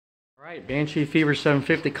Alright, Banshee Fever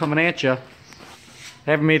 750 coming at you. I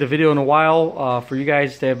haven't made a video in a while. For you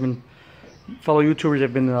guys that have been fellow YouTubers that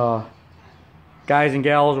have been guys and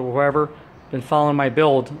gals or whoever been following my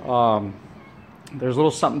build. There's a little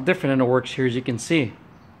something different in the works here, as you can see.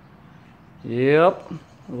 Yep,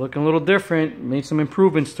 looking a little different. Made some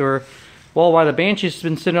improvements to her. Well, while the Banshee's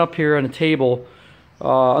been sitting up here on the table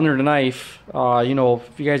under the knife, you know,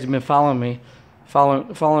 if you guys have been following me,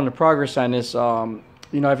 following the progress on this,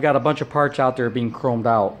 you know, I've got a bunch of parts out there being chromed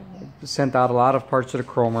out. Sent out a lot of parts to the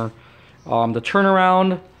chromer. The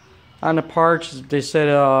turnaround on the parts, they said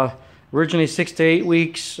originally 6 to 8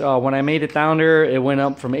 weeks. When I made it down there, it went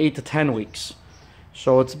up from 8 to 10 weeks.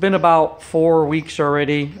 So it's been about 4 weeks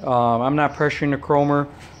already. I'm not pressuring the chromer,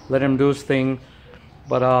 let him do his thing.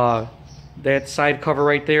 But that side cover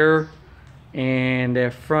right there and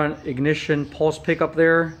that front ignition pulse pickup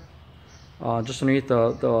there, just underneath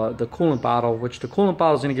the coolant bottle, which the coolant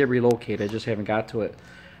bottle is going to get relocated. I just haven't got to it.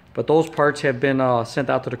 But those parts have been sent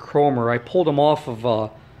out to the chromer. I pulled them off of a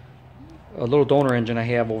little donor engine I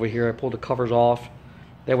have over here. I pulled the covers off.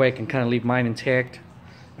 That way I can kind of leave mine intact.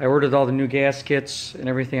 I ordered all the new gaskets and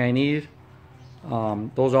everything I need.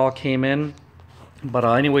 Those all came in. But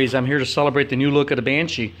anyways, I'm here to celebrate the new look of the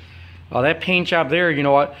Banshee. That paint job there, you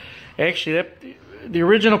know what? Actually, the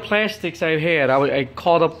original plastics I had, I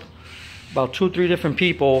called up about 2 or 3 different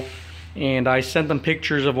people, and I sent them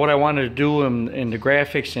pictures of what I wanted to do and the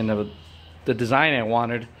graphics and the design I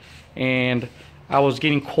wanted. And I was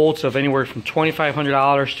getting quotes of anywhere from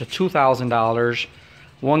 $2,500 to $2,000.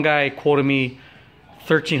 One guy quoted me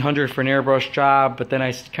 $1,300 for an airbrush job, but then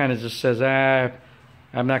I kind of just says,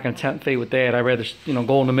 I'm not going to tempt fate with that. I'd rather, you know,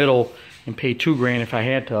 go in the middle and pay $2 grand if I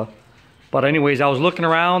had to. But anyways, I was looking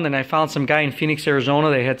around and I found some guy in Phoenix, Arizona.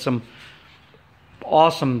 They had some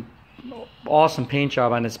awesome paint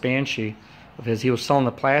job on this Banshee because he was selling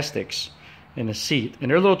the plastics in the seat, and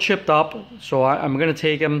they're a little chipped up. So I'm going to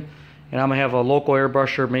take them and I'm going to have a local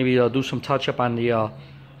airbrusher maybe do some touch up on the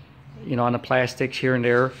you know, on the plastics here and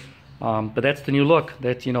there. But that's the new look.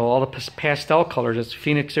 That's, you know, all the pastel colors. It's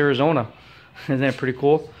Phoenix, Arizona. Isn't that pretty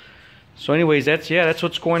cool? So anyways, that's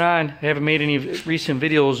what's going on. I haven't made any recent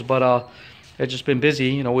videos, but I've just been busy.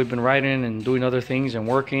 You know, we've been riding and doing other things and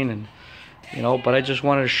working, and you know, but I just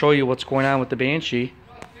wanted to show you what's going on with the Banshee,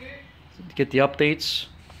 get the updates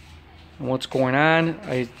and what's going on.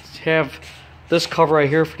 I have this cover right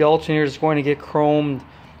here for the alternator is going to get chromed.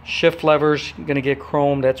 Shift levers going to get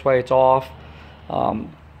chromed. That's why it's off.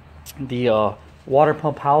 The water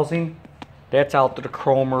pump housing, that's out to the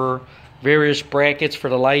chromer. Various brackets for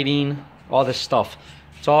the lighting, all this stuff.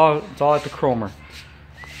 It's all at the chromer.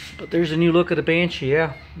 But there's a new look of the Banshee.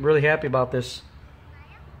 Yeah, I'm really happy about this.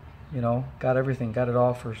 You know, got everything, got it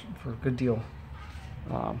all for a good deal.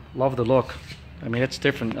 Love the look. I mean, it's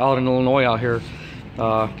different out in Illinois out here.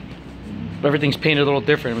 Everything's painted a little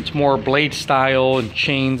different. It's more blade style and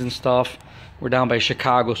chains and stuff. We're down by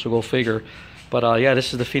Chicago, so go figure. But yeah,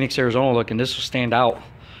 this is the Phoenix, Arizona look, and this will stand out.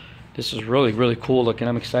 This is really, really cool looking.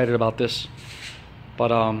 I'm excited about this.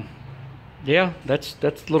 But yeah, that's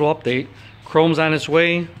a little update. Chrome's on its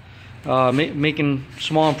way. Making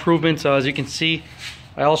small improvements. As you can see,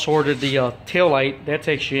 I also ordered the tail light. That's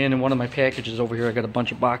actually in one of my packages over here. I got a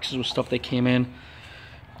bunch of boxes with stuff that came in.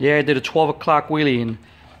 Yeah, I did a 12 o'clock wheelie and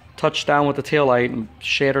touched down with the tail light and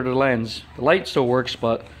shattered the lens. The light still works,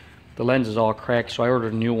 but the lens is all cracked, so I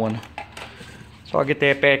ordered a new one. So I'll get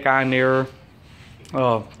that back on there.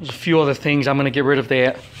 There's a few other things. I'm going to get rid of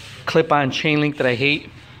that clip-on chain link that I hate,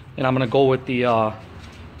 and I'm going to go with the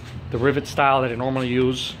rivet style that I normally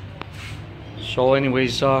use. So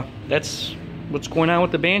anyways, that's what's going on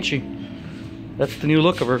with the Banshee. That's the new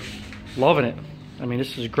look of her. Loving it. I mean,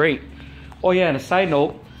 this is great. Oh yeah, and a side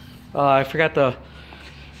note, I forgot to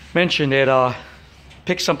mention that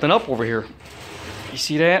picked something up over here. You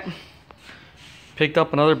see that? Picked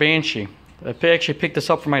up another Banshee. I actually picked this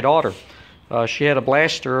up for my daughter. She had a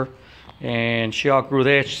blaster and she outgrew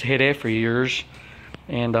that. She's had that for years.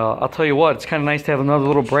 And I'll tell you what, it's kind of nice to have another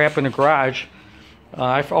little brap in the garage.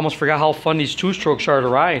 I almost forgot how fun these 2-strokes are to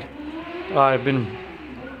ride. I've been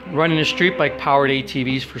running a street bike powered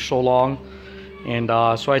ATVs for so long, and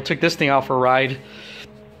so I took this thing out for a ride.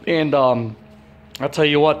 And I'll tell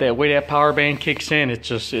you what, that way that power band kicks in,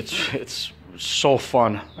 it's so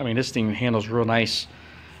fun. I mean, this thing handles real nice.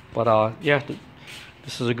 But yeah,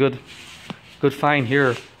 this is a good find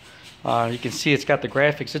here. You can see it's got the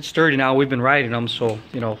graphics. It's sturdy now. We've been riding them, so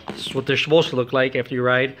you know this is what they're supposed to look like after you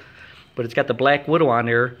ride. But it's got the Black Widow on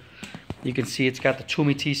there. You can see it's got the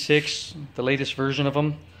Toomey T6, the latest version of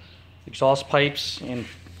them, exhaust pipes, and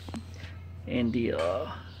the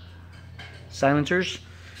silencers.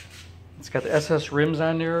 It's got the SS rims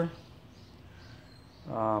on there.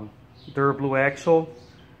 Blue axle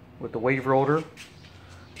with the wave rotor.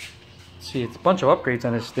 See, it's a bunch of upgrades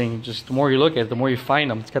on this thing. Just the more you look at it, the more you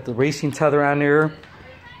find them. It's got the racing tether on there.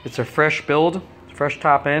 It's a fresh build, fresh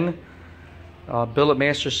top end. Billet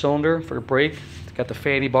master cylinder for the brake. It's got the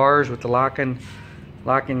fatty bars with the lock-in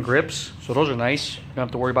grips. So those are nice. You don't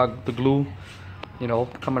have to worry about the glue, you know,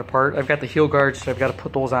 coming apart. I've got the heel guards, so I've got to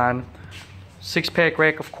put those on. 6-pack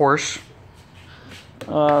rack, of course.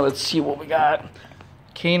 Let's see what we got.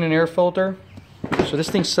 Cane and air filter. So this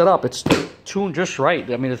thing's set up. It's tuned just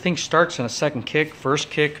right. I mean, the thing starts in a second kick, first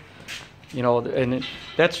kick, you know, and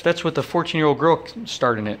that's with the 14-year-old girl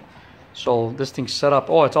starting it. So this thing's set up.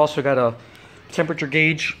 Oh, it's also got a temperature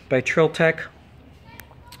gauge by Trail Tech.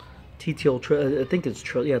 TTL, I think it's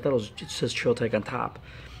Trail. Yeah, I thought it says Trail Tech on top,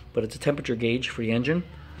 but it's a temperature gauge for the engine.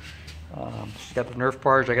 It's got the Nerf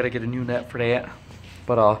bars. I got to get a new net for that.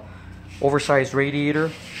 But oversized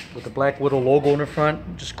radiator with the Black Widow logo in the front,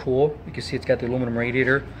 which is cool. You can see it's got the aluminum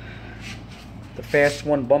radiator. The Fast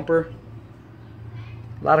One bumper.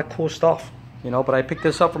 A lot of cool stuff, you know. But I picked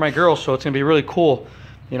this up for my girl, so it's gonna be really cool.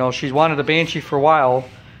 You know, she's wanted a Banshee for a while,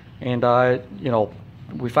 and you know,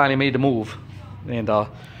 we finally made the move. And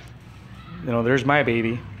you know, there's my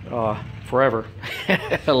baby forever.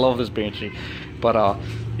 I love this Banshee. But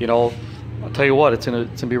you know, I'll tell you what, it's gonna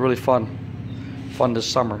be really fun this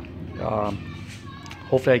summer.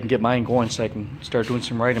 Hopefully I can get mine going so I can start doing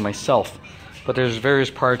some riding myself. But there's various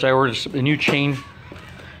parts. I ordered a new chain,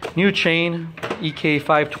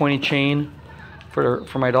 EK520 chain for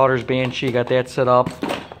my daughter's Banshee. Got that set up.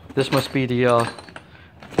 This must be the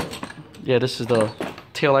yeah, this is the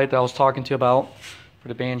taillight that I was talking to you about for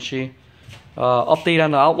the Banshee. Update on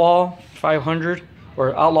the Outlaw 500,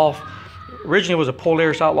 or Outlaw. Originally it was a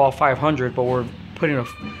Polaris Outlaw 500, but we're putting a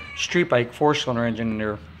street bike 4-cylinder engine in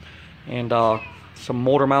there, and some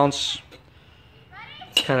motor mounts.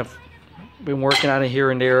 It's kind of been working on it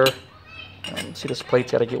here and there. See, this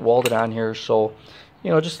plate's got to get welded on here, so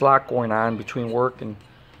you know, just a lot going on between work and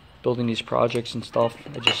building these projects and stuff.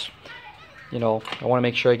 I just, you know, I want to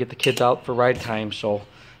make sure I get the kids out for ride time, so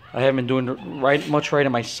I haven't been doing much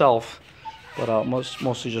riding myself, but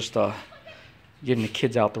mostly just getting the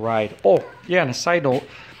kids out to ride. Oh yeah, and a side note,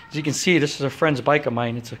 as you can see, this is a friend's bike of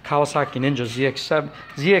mine. It's a Kawasaki Ninja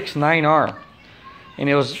zx7R, and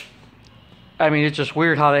it was, I mean, it's just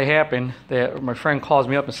weird how that happened. That my friend calls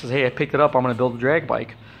me up and says, hey, I picked it up, I'm going to build a drag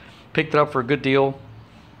bike. Picked it up for a good deal,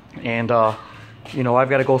 and you know, I've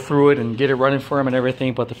got to go through it and get it running for him and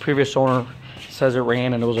everything, but the previous owner says it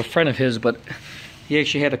ran, and it was a friend of his, but he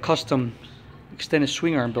actually had a custom extended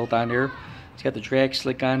swing arm built on there. It's got the drag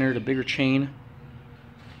slick on there, the bigger chain,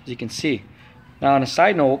 as you can see. Now, on a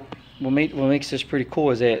side note, what makes this pretty cool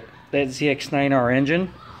is that ZX9R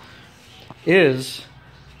engine is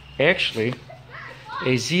actually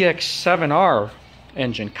a zx7R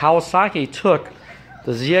engine. Kawasaki took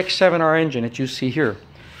the zx7R engine that you see here,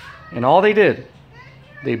 and all they did,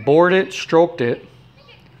 they bored it, stroked it,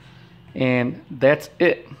 and that's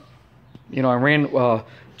it. You know, I ran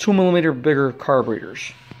 2mm bigger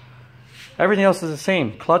carburetors. Everything else is the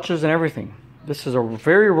same, clutches and everything. This is a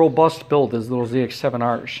very robust build, these little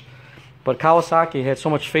ZX7Rs. But Kawasaki had so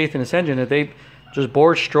much faith in this engine that they just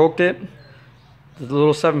bored, stroked it, the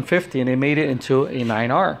little 750, and they made it into a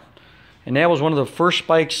 9R. And that was one of the first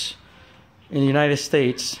bikes in the United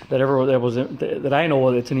States that I know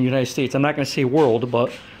of that's in the United States. I'm not going to say world,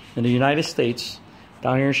 but in the United States,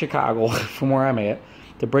 down here in Chicago, from where I'm at,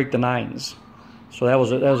 to break the 9s. So that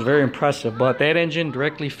was very impressive. But that engine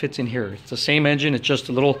directly fits in here. It's the same engine. It's just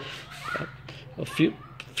a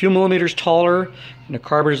few millimeters taller, and the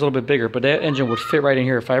carburetor's a little bit bigger. But that engine would fit right in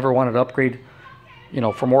here. If I ever wanted to upgrade, you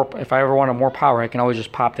know, for more, if I ever wanted more power, I can always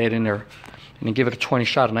just pop that in there and then give it a 20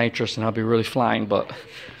 shot of nitrous, and I'll be really flying. But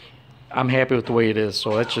I'm happy with the way it is,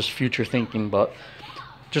 so that's just future thinking. But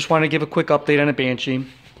just want to give a quick update on the Banshee.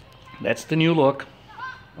 That's the new look.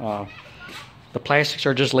 The plastics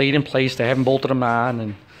are just laid in place. I haven't bolted them on,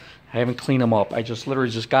 and I haven't cleaned them up. I just literally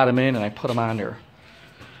just got them in and I put them on there.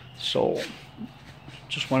 So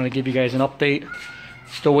just wanted to give you guys an update.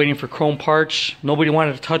 Still waiting for chrome parts. Nobody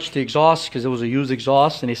wanted to touch the exhaust because it was a used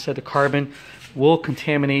exhaust, and they said the carbon will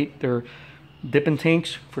contaminate their dipping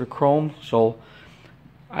tanks for the chrome. So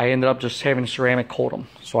I ended up just having ceramic coat them.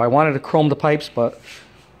 So I wanted to chrome the pipes, but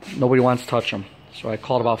nobody wants to touch them. So I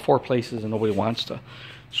called about 4 places and nobody wants to.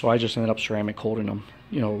 So I just ended up ceramic coating them.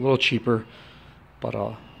 You know, a little cheaper, but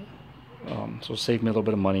so it saved me a little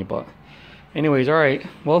bit of money. But anyways, all right.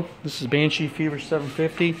 Well, this is Banshee Fever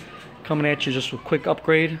 750 coming at you just with a quick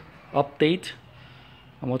update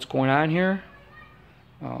on what's going on here.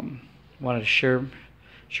 wanted to share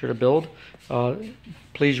the build.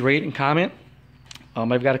 Please rate and comment.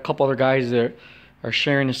 I've got a couple other guys that are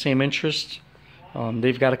sharing the same interest.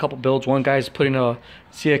 They've got a couple builds. One guy's putting a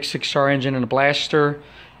zx7R engine in a Blaster,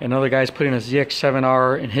 and another guy's putting a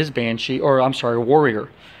zx7R in his Banshee, or I'm sorry, Warrior.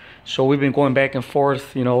 So we've been going back and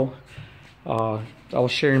forth, you know. I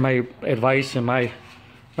was sharing my advice and my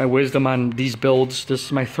wisdom on these builds. This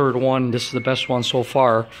is my third one. This is the best one so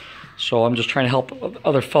far. So I'm just trying to help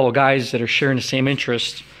other fellow guys that are sharing the same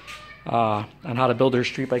interest on how to build their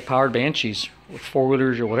street bike powered Banshees with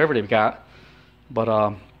 4-wheelers or whatever they've got.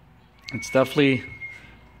 But it's definitely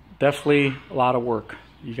a lot of work.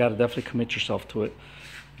 You got to definitely commit yourself to it.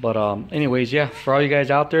 But anyways, yeah, for all you guys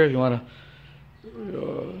out there, if you want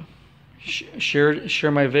to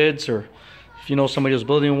share my vids, or if you know somebody who's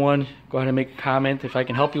building one, go ahead and make a comment. If I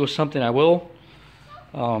can help you with something, I will.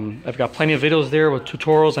 I've got plenty of videos there with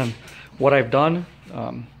tutorials on what I've done.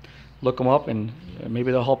 Look them up and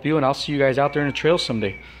maybe they'll help you, and I'll see you guys out there in the trail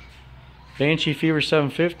someday. Banshee Fever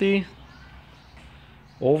 750,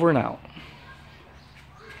 over and out.